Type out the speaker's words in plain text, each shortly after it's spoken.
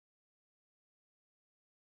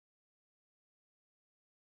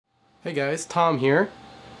Hey guys, Tom here.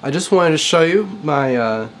 I just wanted to show you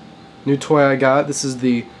my new toy I got. This is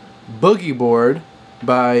the Boogie board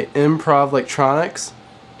by Improv Electronics.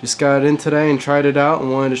 Just got it in today and tried it out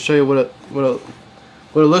and wanted to show you what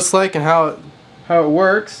it looks like and how it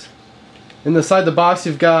works. Inside the box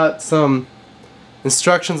you've got some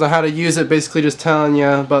instructions on how to use it, basically just telling you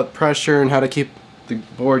about pressure and how to keep the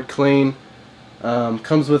board clean.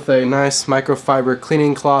 Comes with a nice microfiber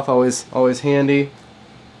cleaning cloth, always handy.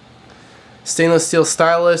 Stainless steel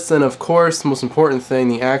stylus, and of course, the most important thing,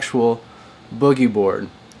 the actual Boogie board.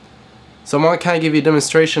 So I'm going to kind of give you a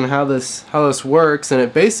demonstration of how this works, and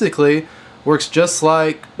it basically works just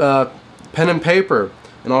like pen and paper.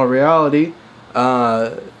 In all reality,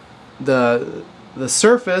 the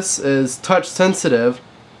surface is touch sensitive,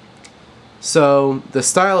 so the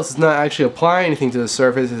stylus is not actually applying anything to the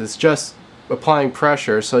surface, it's just applying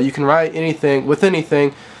pressure. So you can write anything with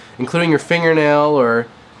anything, including your fingernail or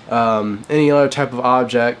any other type of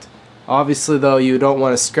object. Obviously though, you don't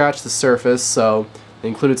want to scratch the surface, so the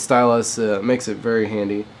included stylus makes it very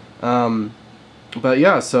handy. But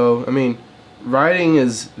yeah, so I mean, writing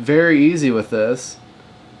is very easy with this.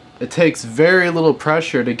 It takes very little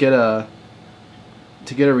pressure to get a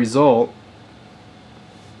result.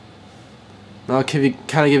 I'll kind of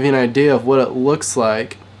give you an idea of what it looks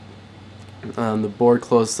like. The board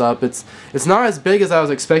close up. It's not as big as I was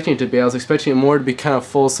expecting it to be. I was expecting it more to be kind of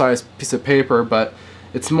full-size piece of paper, but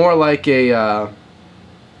it's more like a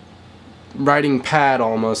writing pad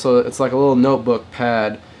almost. So it's like a little notebook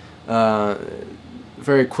pad,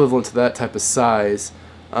 very equivalent to that type of size.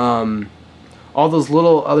 All those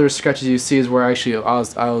little other sketches you see is where actually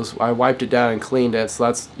I wiped it down and cleaned it. So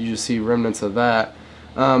that's, you just see remnants of that.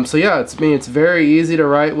 So yeah, it's very easy to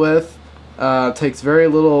write with. It takes very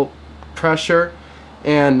little pressure,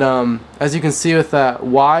 and as you can see with that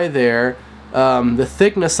Y there, the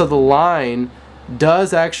thickness of the line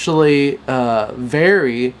does actually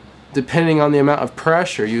vary depending on the amount of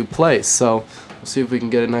pressure you place. So we'll see if we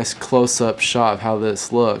can get a nice close-up shot of how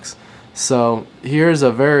this looks. So here's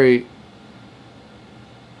a very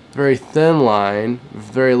thin line,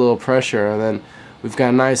 very little pressure, and then we've got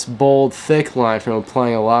a nice bold thick line from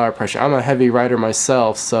applying a lot of pressure. I'm a heavy writer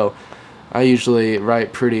myself, so I usually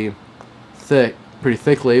write pretty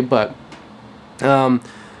thickly, but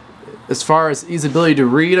as far as easeability to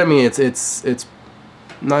read, I mean, it's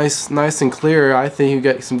nice and clear. I think you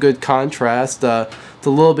get some good contrast. It's a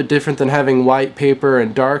little bit different than having white paper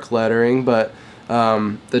and dark lettering, but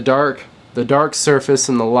the dark surface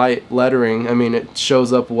and the light lettering, I mean, it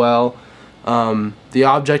shows up well. The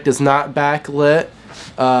object is not backlit,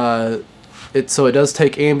 so it does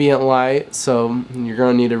take ambient light, so you're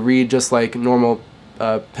going to need to read just like normal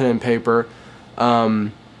pen and paper.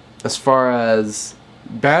 As far as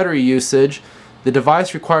battery usage, the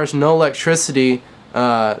device requires no electricity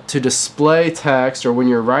to display text, or when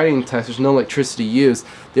you're writing text, there's no electricity used.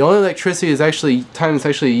 The only electricity time it's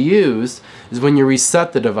actually used is when you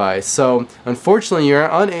reset the device. So unfortunately, you're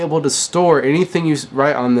unable to store anything you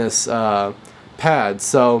write on this pad.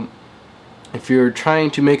 So if you're trying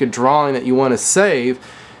to make a drawing that you want to save,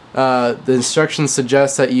 the instructions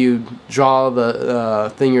suggest that you draw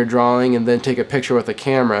the thing you're drawing and then take a picture with a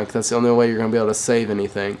camera, because that's the only way you're going to be able to save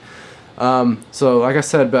anything. So like I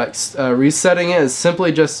said, resetting it is simply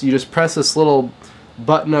you just press this little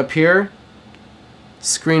button up here,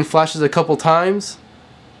 screen flashes a couple times,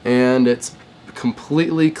 and it's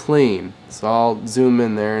completely clean. So I'll zoom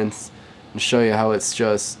in there and show you how it's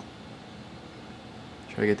just,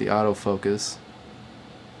 try to get the autofocus.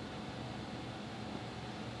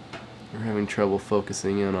 We're having trouble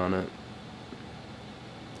focusing in on it.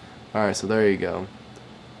 Alright, so there you go.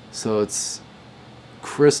 So it's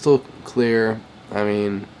crystal clear. I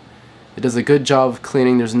mean, it does a good job of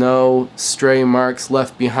cleaning. There's no stray marks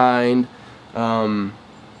left behind.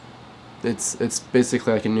 It's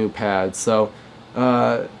basically like a new pad. So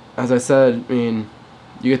as I said, I mean,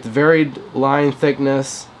 you get the varied line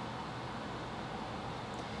thickness.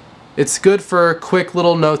 It's good for quick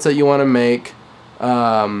little notes that you want to make.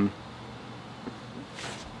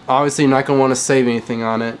 Obviously, you're not going to want to save anything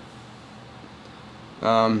on it.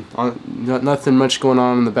 Nothing much going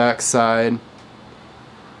on the back side.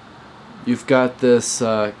 You've got this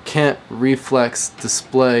Kent reflex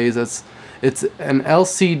displays. It's an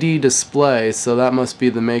LCD display, so that must be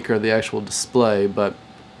the maker of the actual display. But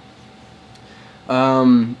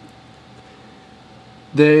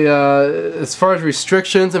as far as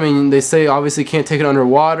restrictions, I mean, they say obviously can't take it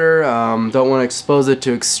underwater, don't want to expose it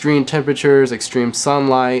to extreme temperatures, extreme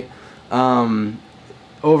sunlight.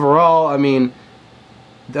 Overall, I mean,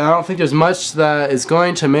 I don't think there's much that is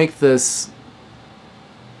going to make this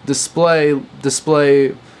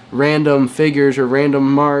display random figures or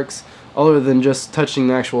random marks other than just touching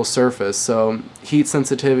the actual surface. So heat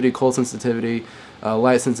sensitivity, cold sensitivity,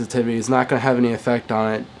 light sensitivity is not going to have any effect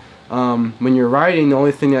on it. When you're writing, the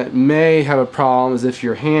only thing that may have a problem is if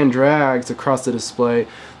your hand drags across the display,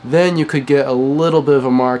 then you could get a little bit of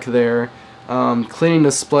a mark there. Cleaning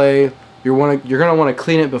display, you're going to want to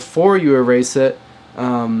clean it before you erase it,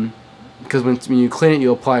 because when you clean it,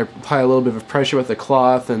 you'll apply a little bit of pressure with the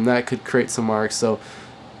cloth, and that could create some marks. So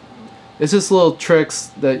it's just little tricks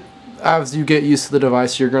that as you get used to the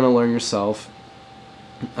device, you're going to learn yourself.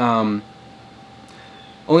 Only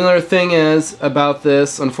other thing is about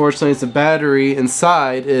this, unfortunately, is the battery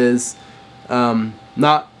inside is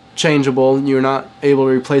not changeable. You're not able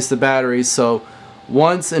to replace the battery. So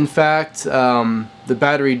once, in fact, the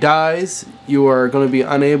battery dies, you are going to be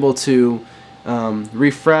unable to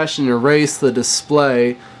refresh and erase the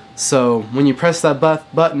display. So when you press that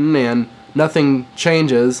button and nothing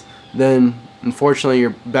changes, then unfortunately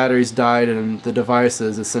your battery's died and the device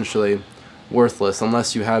is essentially worthless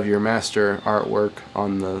unless you have your master artwork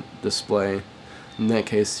on the display. In that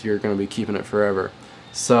case, you're going to be keeping it forever.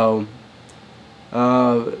 So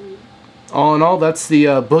all in all, that's the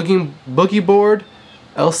Boogie Board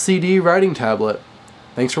LCD writing tablet.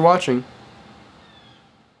 Thanks for watching.